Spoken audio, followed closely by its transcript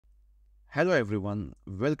Hello everyone,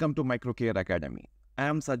 welcome to Microcare Academy. I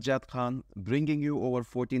am Sajjad Khan, bringing you over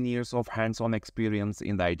 14 years of hands-on experience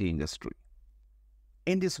in the IT industry.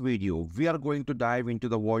 In this video, we are going to dive into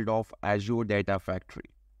the world of Azure Data Factory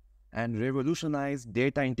and revolutionize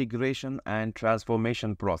data integration and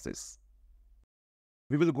transformation process.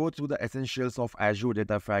 We will go through the essentials of Azure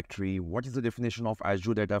Data Factory, what is the definition of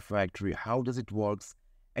Azure Data Factory, how does it work,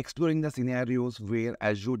 exploring the scenarios where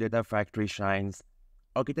Azure Data Factory shines,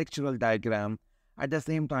 architectural diagram. At the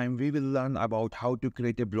same time, we will learn about how to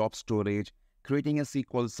create a blob storage, creating a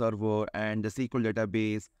SQL server and the SQL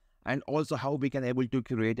database, and also how we can able to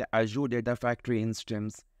create a Azure Data Factory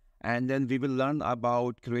Instance. And then we will learn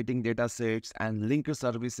about creating datasets and linked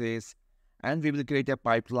services, and we will create a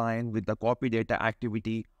pipeline with the copy data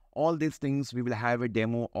activity. All these things we will have a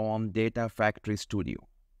demo on Data Factory Studio.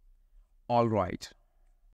 All right.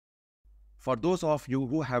 For those of you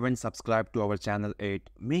who haven't subscribed to our channel yet,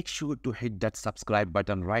 make sure to hit that subscribe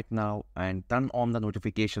button right now and turn on the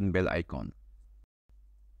notification bell icon.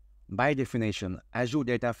 By definition, Azure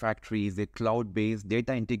Data Factory is a cloud-based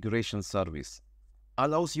data integration service.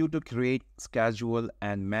 Allows you to create, schedule,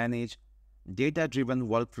 and manage data-driven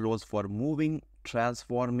workflows for moving,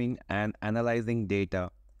 transforming, and analyzing data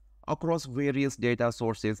across various data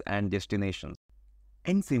sources and destinations.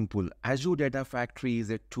 In simple, Azure Data Factory is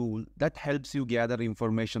a tool that helps you gather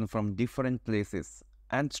information from different places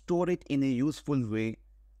and store it in a useful way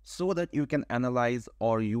so that you can analyze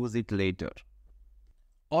or use it later.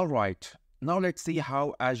 Alright, now let's see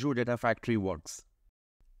how Azure Data Factory works.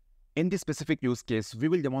 In this specific use case, we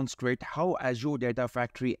will demonstrate how Azure Data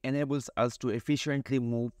Factory enables us to efficiently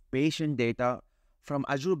move patient data from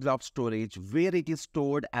Azure Blob Storage, where it is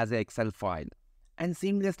stored as an Excel file, and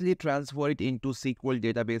seamlessly transfer it into SQL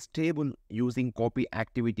database table using copy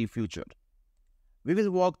activity feature. We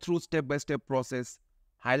will walk through step-by-step process,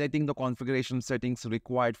 highlighting the configuration settings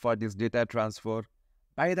required for this data transfer.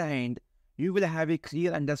 By the end, you will have a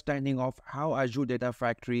clear understanding of how Azure Data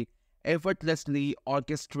Factory effortlessly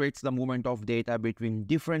orchestrates the movement of data between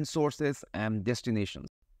different sources and destinations.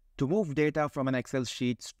 To move data from an Excel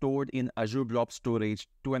sheet stored in Azure Blob Storage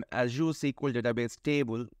to an Azure SQL database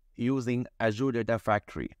table using Azure Data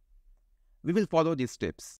Factory, we will follow these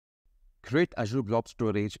steps. Create Azure Blob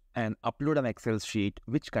Storage and upload an Excel sheet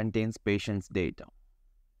which contains patient's data.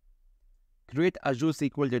 Create Azure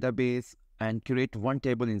SQL Database and create one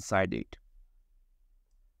table inside it.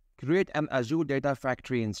 Create an Azure Data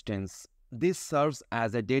Factory instance. This serves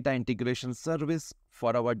as a data integration service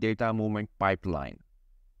for our data movement pipeline.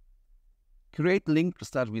 Create linked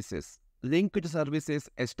services. Linked services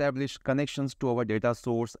establish connections to our data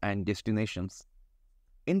source and destinations.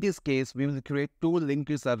 In this case, we will create two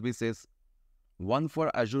linked services, one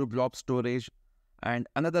for Azure Blob Storage and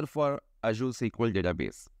another for Azure SQL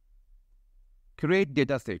Database. Create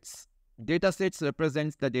datasets. Datasets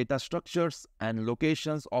represents the data structures and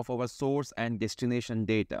locations of our source and destination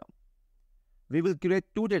data. We will create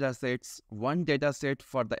two datasets, one dataset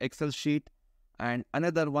for the Excel sheet and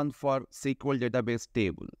another one for SQL database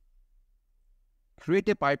table. Create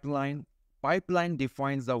a pipeline. Pipeline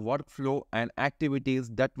defines the workflow and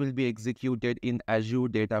activities that will be executed in Azure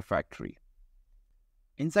Data Factory.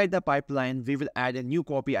 Inside the pipeline, we will add a new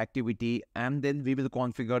copy activity and then we will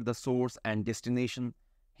configure the source and destination.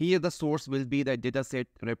 Here the source will be the dataset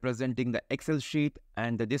representing the Excel sheet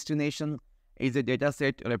and the destination is a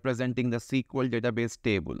dataset representing the SQL database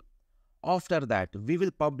table. After that, we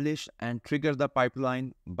will publish and trigger the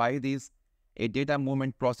pipeline. By this, a data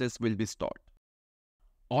movement process will be started.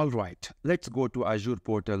 Alright, let's go to Azure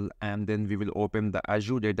portal and then we will open the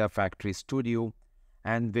Azure Data Factory Studio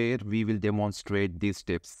and where we will demonstrate these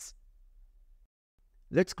steps.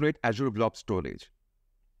 Let's create Azure Blob Storage.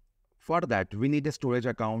 For that, we need a storage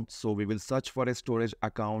account, so we will search for a storage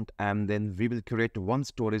account and then we will create one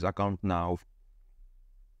storage account now.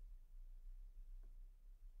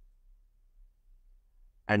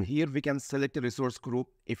 And here we can select a resource group.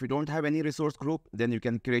 If you don't have any resource group, then you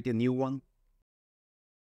can create a new one.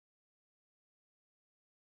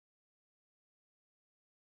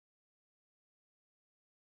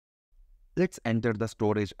 Let's enter the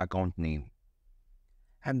storage account name.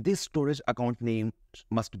 And this storage account name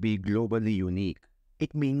must be globally unique.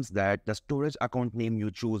 It means that the storage account name you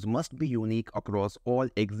choose must be unique across all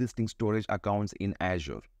existing storage accounts in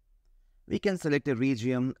Azure. We can select a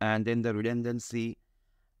region and then the redundancy,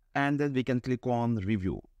 and then we can click on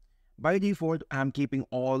Review. By default, I'm keeping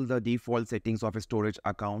all the default settings of a storage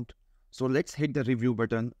account. So let's hit the Review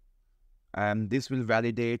button. And this will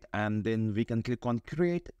validate and then we can click on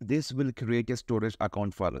Create. This will create a storage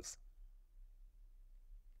account for us.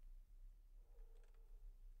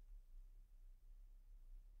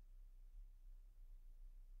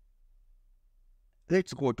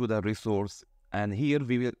 Let's go to the resource, and here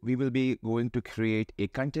we will be going to create a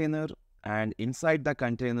container, and inside the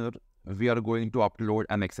container we are going to upload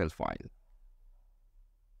an Excel file.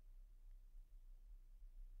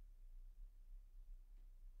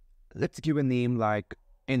 Let's give a name like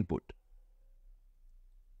input,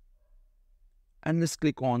 and let's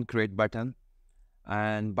click on create button.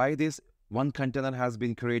 And by this, one container has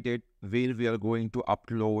been created where we are going to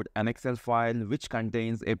upload an Excel file which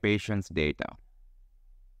contains a patient's data.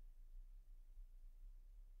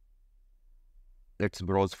 Let's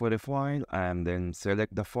browse for a file and then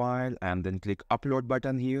select the file and then click upload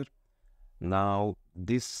button here. Now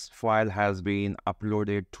this file has been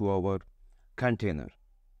uploaded to our container.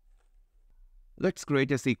 Let's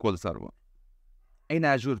create a SQL server. In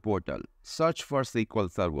Azure portal, search for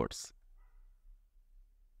SQL servers.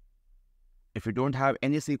 If you don't have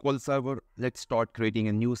any SQL server, let's start creating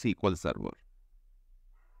a new SQL server.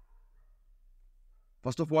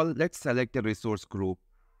 First of all, let's select a resource group.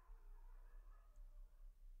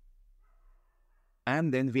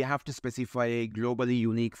 And then we have to specify a globally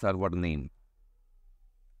unique server name.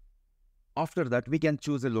 After that, we can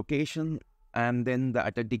choose a location and then the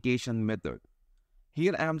authentication method.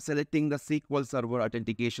 Here I am selecting the SQL Server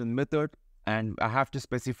authentication method, and I have to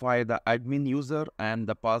specify the admin user and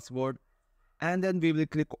the password, and then we will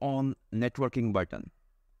click on networking button.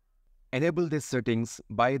 Enable these settings.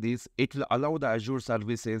 By this, it will allow the Azure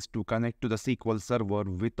services to connect to the SQL Server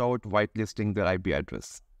without whitelisting their IP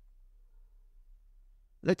address.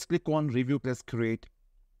 Let's click on Review plus Create,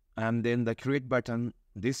 and then the Create button.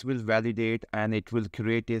 This will validate and it will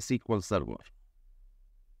create a SQL Server.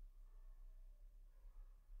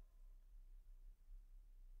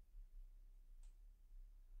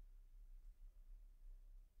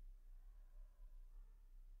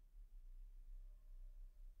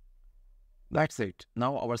 That's it.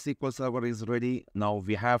 Now our SQL Server is ready. Now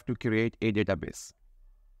we have to create a database.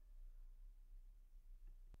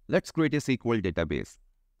 Let's create a SQL database.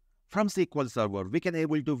 From SQL Server, we can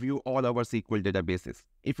able to view all our SQL databases.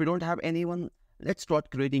 If we don't have anyone, let's start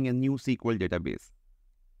creating a new SQL database.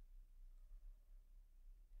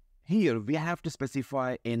 Here we have to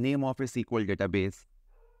specify a name of a SQL database,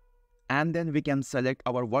 and then we can select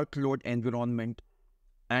our workload environment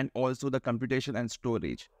and also the computation and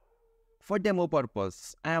storage. For demo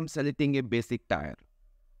purpose, I am selecting a basic tier.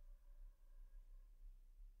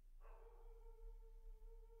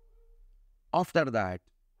 After that,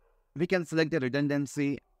 we can select the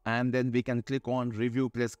redundancy and then we can click on Review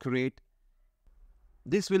plus Create.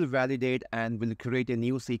 This will validate and will create a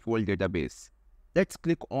new SQL database. Let's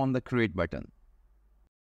click on the Create button.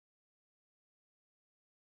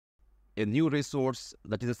 A new resource,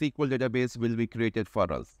 that is a SQL database, will be created for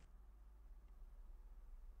us.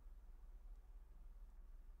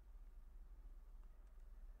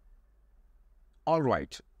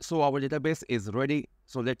 Alright, so our database is ready.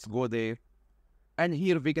 So let's go there. And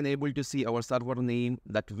here we can able to see our server name,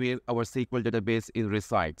 that where our SQL database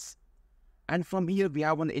resides. And from here we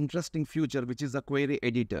have an interesting feature which is a query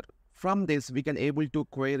editor. From this we can able to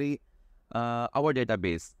query our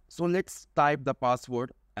database. So let's type the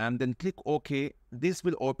password and then click OK. This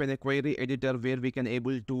will open a query editor where we can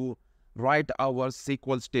able to write our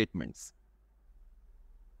SQL statements.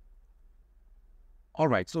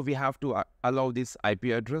 Alright, so we have to allow this IP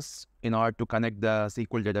address in order to connect the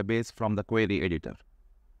SQL database from the query editor.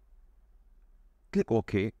 Click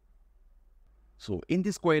OK. So in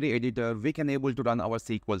this query editor, we can able to run our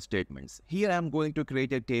SQL statements. Here I am going to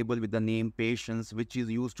create a table with the name patients, which is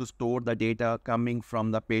used to store the data coming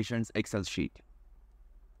from the patient's Excel sheet.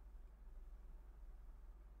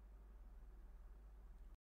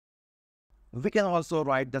 We can also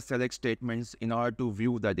write the select statements in order to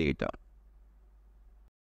view the data.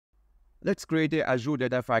 Let's create a Azure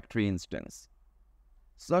Data Factory Instance.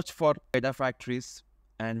 Search for data factories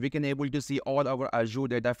and we can able to see all our Azure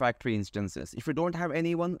Data Factory instances. If you don't have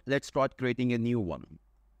anyone, let's start creating a new one.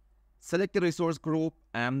 Select a resource group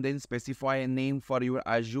and then specify a name for your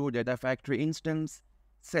Azure Data Factory instance.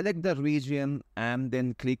 Select the region and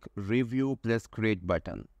then click Review plus Create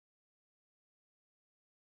button.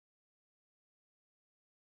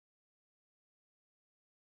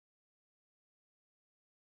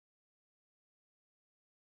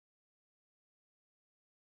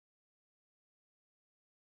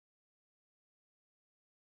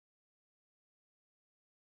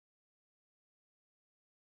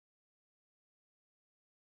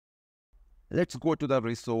 Let's go to the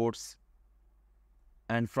resource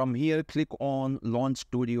and from here click on Launch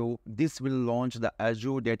Studio. This will launch the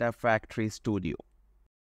Azure Data Factory Studio.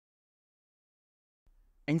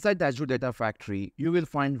 Inside the Azure Data Factory, you will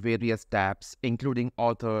find various tabs, including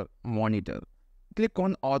Author, Monitor. Click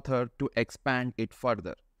on Author to expand it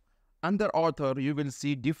further. Under Author, you will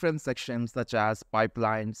see different sections such as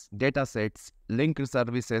pipelines, datasets, linked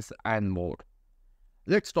services, and more.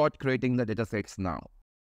 Let's start creating the datasets now.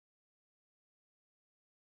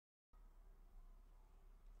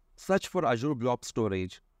 Search for Azure Blob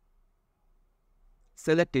Storage.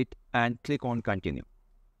 Select it and click on Continue.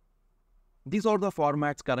 These are the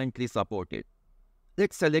formats currently supported.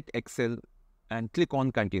 Let's select Excel and click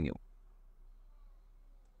on Continue.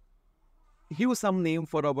 Give some name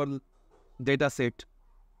for our dataset.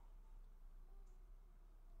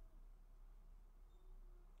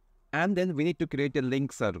 And then we need to create a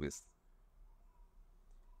link service.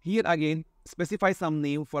 Here again, specify some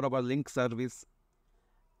name for our link service.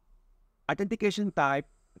 Authentication type.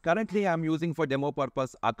 Currently, I am using for demo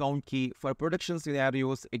purpose account key. For production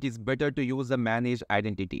scenarios, it is better to use the managed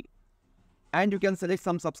identity. And you can select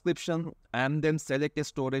some subscription and then select a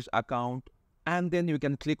storage account. And then you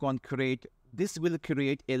can click on create. This will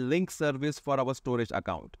create a link service for our storage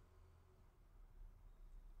account.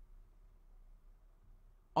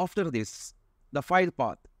 After this, the file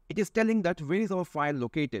path. It is telling that where is our file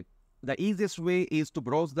located. The easiest way is to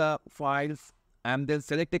browse the files and then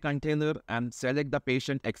select a container and select the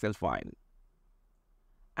patient Excel file.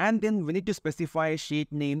 And then we need to specify a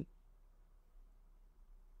sheet name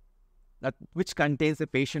which contains a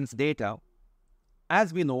patient's data.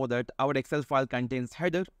 As we know that our Excel file contains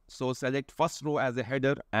header, so select first row as a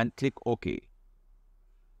header and click OK.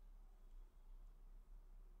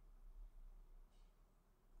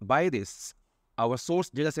 By this, our source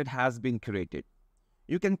dataset has been created.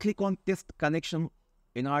 You can click on Test Connection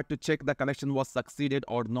in order to check the connection was succeeded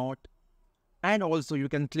or not. And also you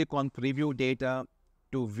can click on Preview Data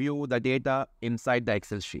to view the data inside the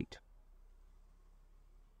Excel sheet.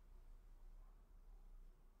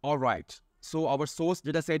 Alright, so our source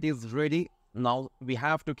dataset is ready. Now we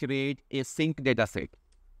have to create a sync dataset.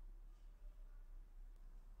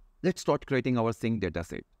 Let's start creating our sync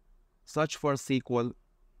dataset. Search for SQL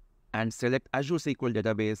and select Azure SQL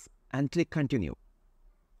Database and click Continue.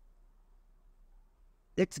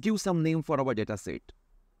 Let's give some name for our dataset.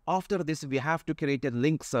 After this, we have to create a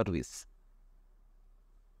link service.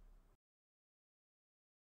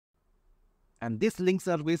 And this link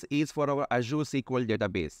service is for our Azure SQL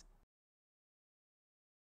Database.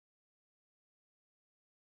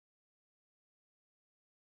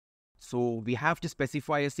 So we have to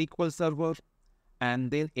specify a SQL Server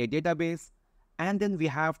and then a database, and then we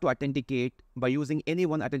have to authenticate by using any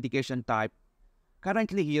one authentication type.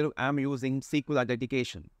 Currently here I am using SQL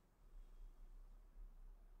authentication.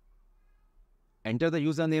 Enter the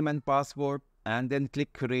username and password and then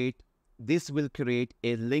click Create. This will create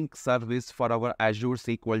a link service for our Azure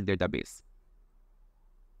SQL Database.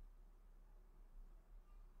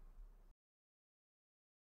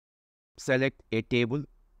 Select a table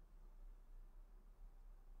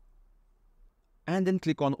and then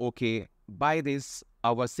click on OK. By this,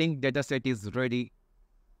 our sync dataset is ready.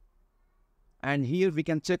 And here we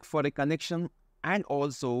can check for a connection, and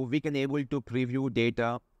also we can able to preview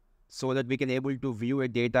data so that we can able to view a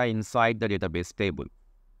data inside the database table.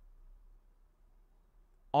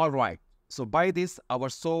 Alright, so by this our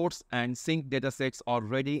source and sync datasets are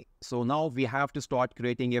ready. So now we have to start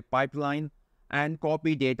creating a pipeline and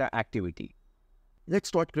copy data activity. Let's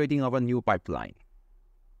start creating our new pipeline.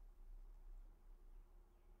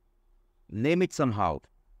 Name it somehow.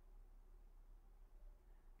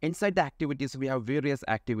 Inside the activities, we have various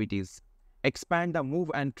activities. Expand the move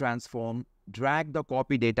and transform, drag the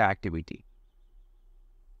copy data activity.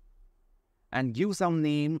 And give some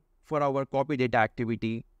name for our copy data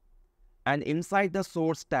activity. And inside the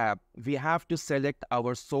source tab, we have to select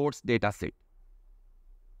our source dataset.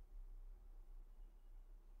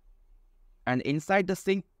 And inside the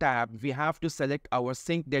sync tab, we have to select our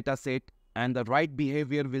sync dataset, and the right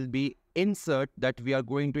behavior will be insert, that we are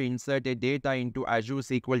going to insert a data into Azure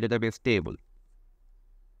SQL Database table.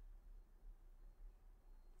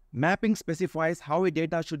 Mapping specifies how a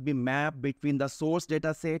data should be mapped between the source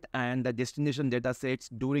dataset and the destination datasets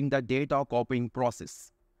during the data copying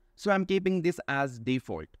process. So I'm keeping this as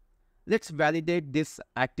default. Let's validate this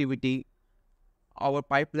activity. Our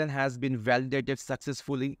pipeline has been validated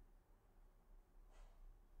successfully.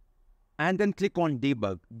 And then click on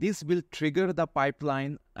debug. This will trigger the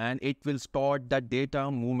pipeline and it will start the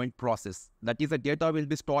data movement process. That is, the data will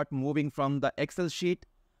be start moving from the Excel sheet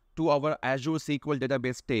to our Azure SQL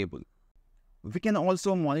Database table. We can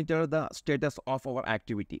also monitor the status of our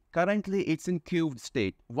activity. Currently, it's in queued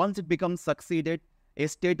state. Once it becomes succeeded, a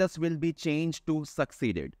status will be changed to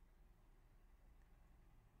succeeded.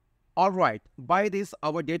 Alright, by this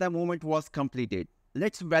our data movement was completed.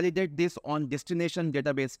 Let's validate this on destination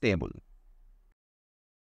database table.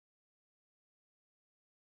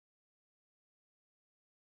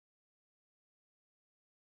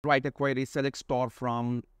 Write a query, select store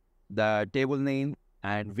from the table name,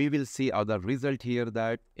 and we will see our result here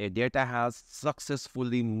that a data has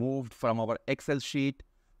successfully moved from our Excel sheet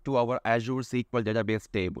to our Azure SQL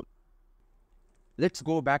Database table. Let's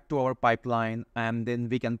go back to our pipeline and then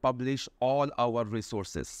we can publish all our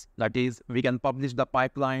resources. That is, we can publish the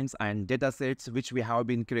pipelines and datasets which we have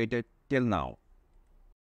been created till now.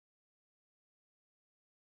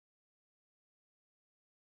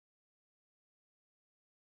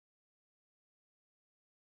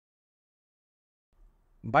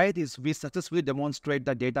 By this, we successfully demonstrate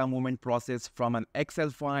the data movement process from an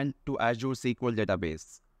Excel file to Azure SQL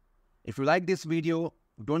Database. If you like this video,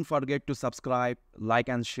 don't forget to subscribe, like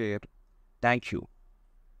and share. Thank you.